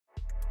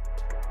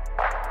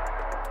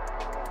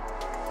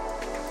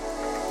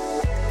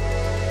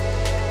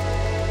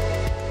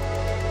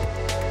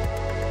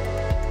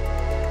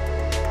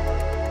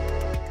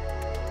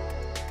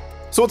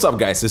So what's up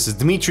guys, this is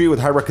Dimitri with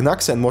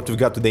Canucks, and what we've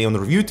got today on the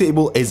review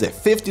table is a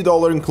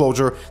 $50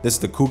 enclosure. This is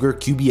the Cougar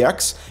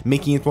QBX,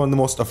 making it one of the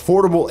most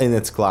affordable in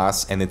its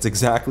class, and it's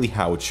exactly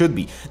how it should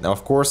be. Now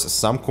of course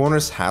some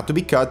corners had to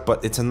be cut,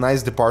 but it's a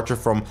nice departure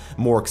from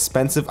more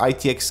expensive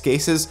ITX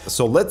cases,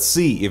 so let's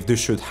see if this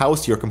should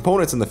house your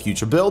components in the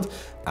future build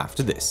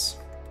after this.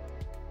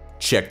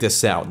 Check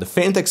this out, the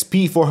Phanteks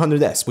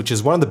P400S, which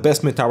is one of the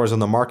best mid-towers on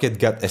the market,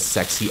 got a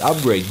sexy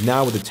upgrade,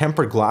 now with a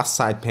tempered glass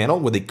side panel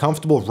with a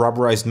comfortable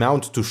rubberized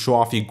mount to show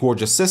off your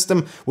gorgeous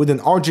system with an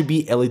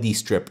RGB LED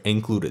strip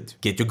included.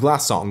 Get your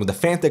glass on with the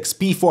Phanteks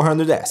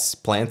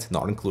P400S, plant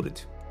not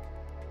included.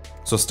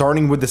 So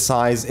starting with the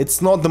size,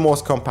 it's not the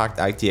most compact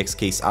ITX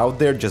case out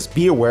there, just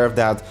be aware of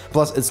that,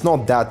 plus it's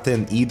not that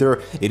thin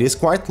either. It is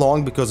quite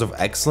long because of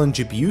excellent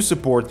GPU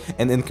support,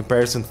 and in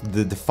comparison to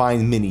the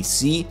Define Mini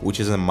C, which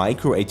is a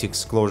micro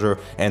ATX closure,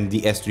 and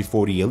the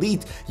S340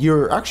 Elite,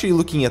 you're actually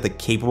looking at a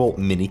capable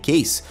mini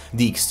case.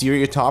 The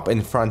exterior top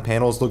and front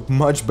panels look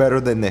much better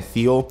than they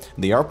feel.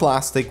 They are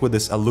plastic with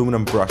this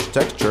aluminum brush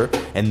texture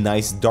and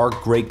nice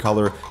dark gray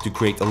color to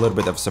create a little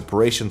bit of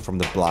separation from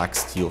the black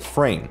steel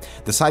frame.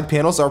 The side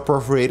panels are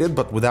perforated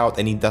but without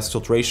any dust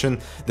filtration.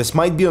 This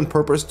might be on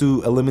purpose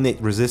to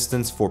eliminate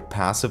resistance for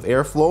passive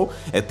airflow.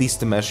 At least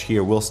the mesh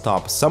here will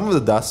stop some of the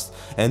dust,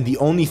 and the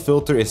only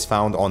filter is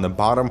found on the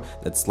bottom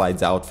that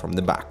slides out from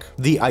the back.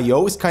 The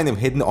I/O is kind of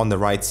hidden on the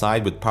right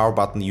side with power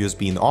button,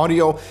 USB and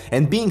audio,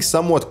 and being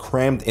somewhat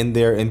crammed in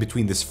there in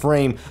between this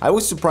frame, I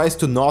was surprised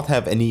to not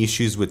have any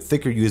issues with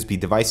thicker USB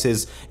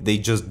devices. They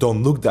just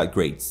don't look that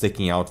great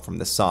sticking out from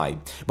the side.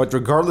 But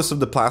regardless of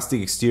the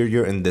plastic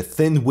exterior and the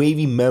thin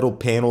wavy metal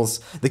panels,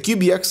 the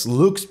QBX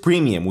looks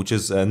premium, which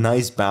is a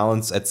nice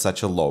balance at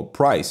such a low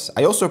price.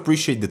 I also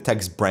appreciate the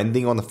text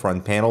branding on the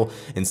front panel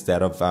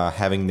instead of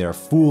having their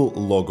full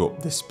logo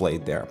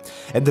displayed there.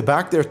 At the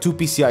back there are two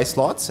PCI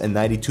slots and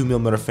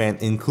 92mm fan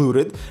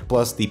included,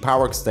 plus the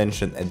power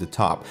extension at the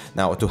top.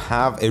 Now to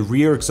have a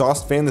rear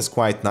exhaust fan is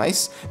quite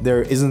nice.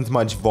 There isn't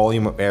much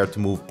volume of air to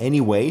move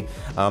anyway.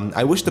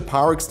 I wish the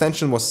power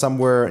extension was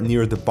somewhere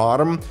near the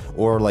bottom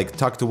or like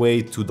tucked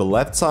away to the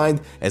left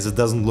side, as it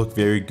doesn't look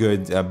very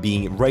good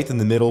being right in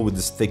the middle with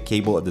this thick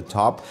cable at the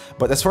top.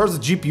 But as far as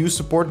the GPU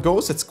support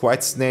goes, it's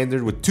quite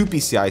standard with two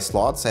PCI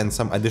slots and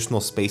some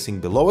additional spacing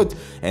below it,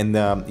 and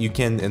you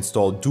can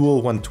install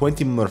dual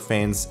 120mm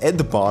fans at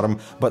the bottom,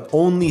 but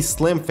only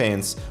slim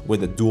fans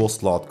with a dual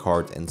slot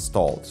card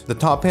installed. The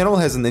top panel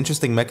has an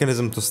interesting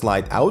mechanism to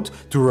slide out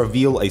to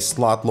reveal a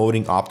slot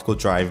loading optical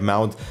drive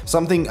mount,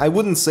 something I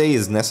wouldn't say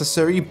is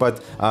necessary,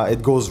 but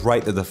it goes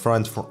right at the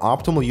front for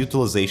optimal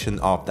utilization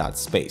of that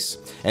space.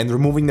 And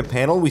removing the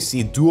panel, we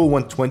see dual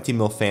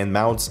 120mm fan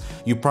mounts.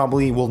 You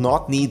probably will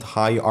not need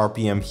high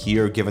RPM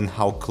here given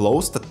how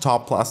close the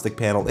top plastic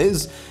panel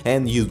is,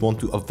 and you'd want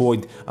to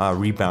avoid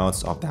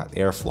rebounds of that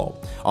airflow.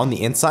 On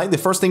the inside, the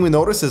first thing we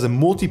notice is a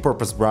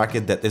multi-purpose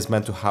bracket that is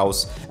meant to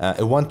house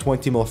a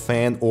 120mm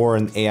fan or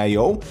an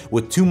AIO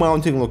with two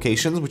mounting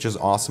locations, which is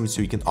awesome,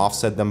 so you can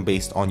offset them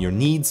based on your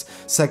needs.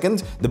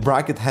 Second, the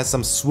bracket has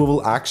some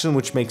swivel action,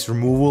 which makes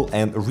removal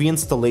and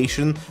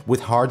reinstallation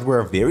with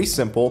hardware very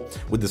simple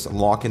with this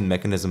lock-in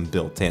mechanism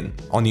built in.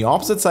 On the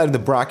opposite side of the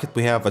bracket,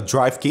 we have a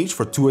drive cage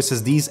for two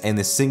SSDs and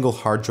a single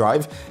hard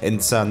drive, and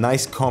it's a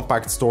nice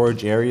compact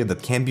storage area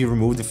that can be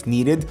removed if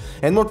needed.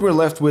 And what we're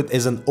left with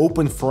is an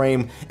open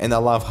frame, and I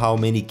love how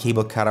many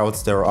cable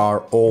cutouts there are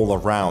all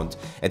around.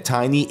 A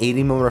tiny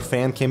 80mm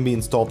fan can be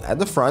installed at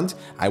the front.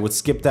 I would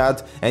skip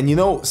that, and you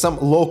know, some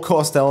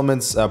low-cost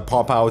elements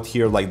pop out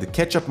here, like the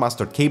ketchup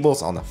mustard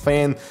cables on the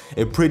fan,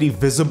 a pretty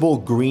visible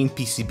green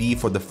PCB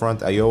for the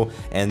front I/O,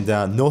 and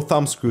no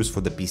thumb screws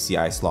for the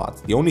PCI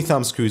slots. The only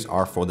thumb screws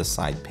are for the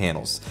side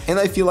panels. And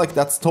I feel like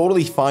that's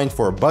totally fine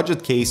for a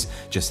budget case,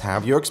 just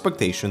have your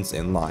expectations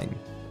in line.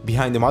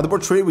 Behind the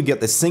motherboard tray, we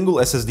get a single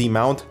SSD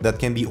mount that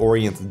can be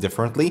oriented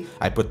differently.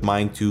 I put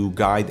mine to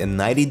guide a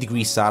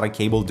 90-degree SATA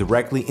cable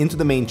directly into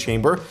the main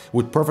chamber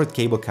with perfect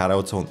cable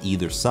cutouts on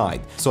either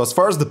side. So as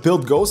far as the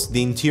build goes,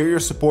 the interior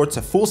supports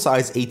a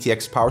full-size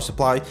ATX power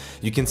supply.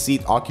 You can see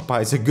it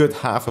occupies a good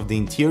half of the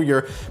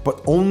interior,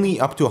 but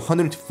only up to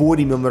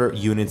 140mm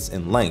units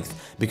in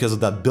length because of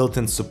that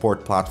built-in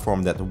support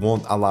platform that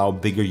won't allow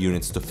bigger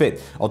units to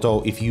fit.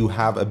 Although if you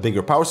have a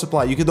bigger power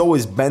supply, you could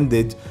always bend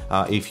it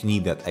if you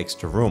need that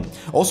extra room.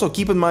 Also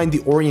keep in mind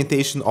the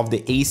orientation of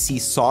the AC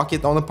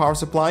socket on the power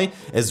supply,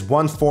 as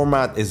one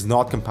format is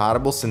not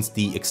compatible since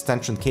the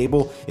extension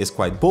cable is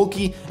quite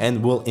bulky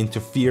and will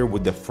interfere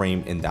with the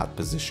frame in that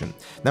position.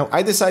 Now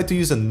I decided to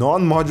use a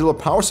non-modular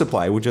power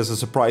supply, which is a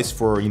surprise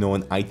for, you know,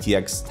 an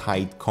ITX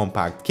tight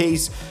compact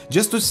case,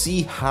 just to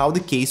see how the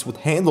case would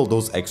handle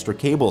those extra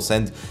cables.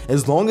 And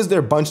as long as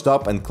they're bunched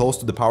up and close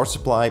to the power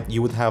supply,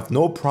 you would have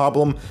no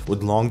problem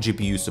with long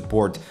GPU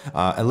support.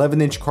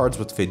 11-inch cards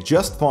would fit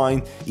just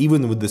fine,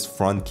 even with this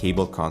front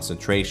cable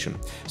concentration.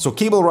 So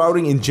cable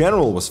routing in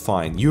general was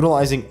fine,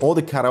 utilizing all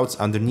the cutouts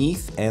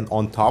underneath and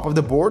on top of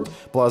the board,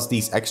 plus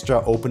these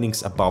extra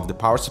openings above the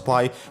power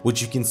supply,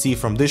 which you can see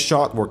from this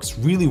shot works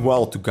really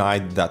well to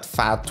guide that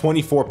fat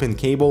 24-pin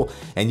cable,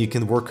 and you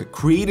can work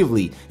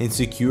creatively in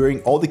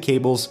securing all the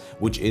cables,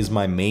 which is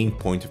my main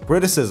point of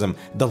criticism.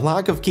 The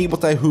lack of cable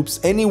tie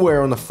hoops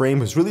anywhere on the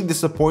frame is really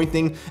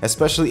disappointing,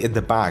 especially at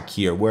the back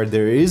here, where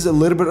there is a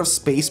little bit of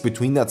space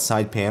between that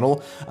side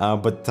panel,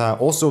 but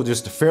also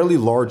just a fairly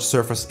large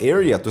surface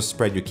area to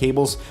spread your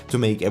cables to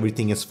make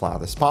everything as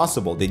flat as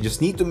possible. They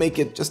just need to make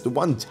it just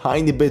one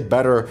tiny bit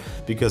better,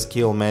 because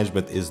cable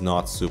management is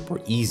not super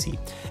easy.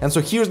 And so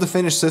here's the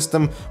finished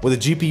system with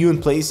the GPU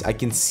in place. I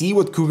can see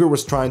what Cougar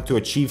was trying to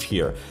achieve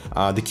here.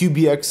 The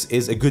QBX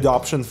is a good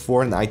option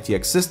for an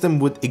ITX system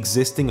with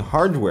existing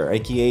hardware,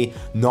 aka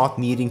not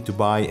needing to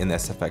buy an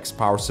SFX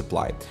power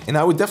supply. And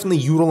I would definitely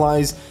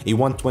utilize a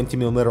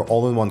 120mm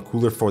all-in-one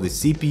cooler for the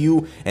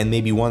CPU and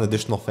maybe one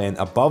additional fan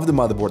above the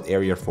motherboard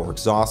area for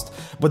exhaust.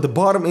 But the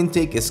bottom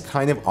intake is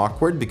kind of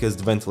awkward because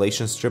the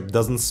ventilation strip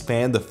doesn't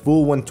span the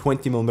full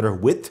 120mm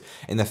width,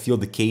 and I feel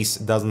the case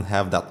doesn't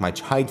have that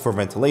much height for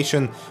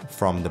ventilation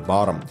from the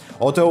bottom.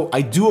 Although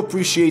I do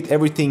appreciate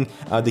everything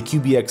the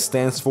QBX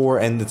stands for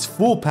and its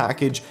full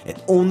package.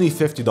 At only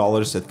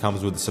 $50, it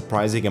comes with a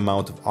surprising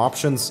amount of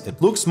options.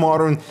 It looks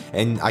modern,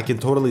 and I can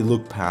totally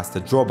look past the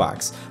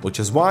drawbacks, which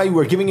is why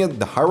we're giving it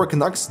the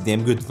Canucks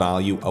Damn Good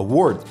Value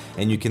Award,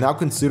 and you can now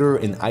consider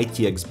an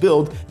ITX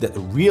build that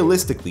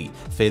realistically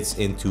fits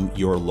into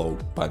your low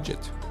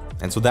budget.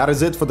 And so that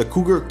is it for the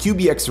Cougar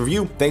QBX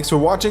review. Thanks for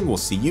watching. We'll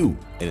see you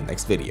in the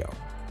next video.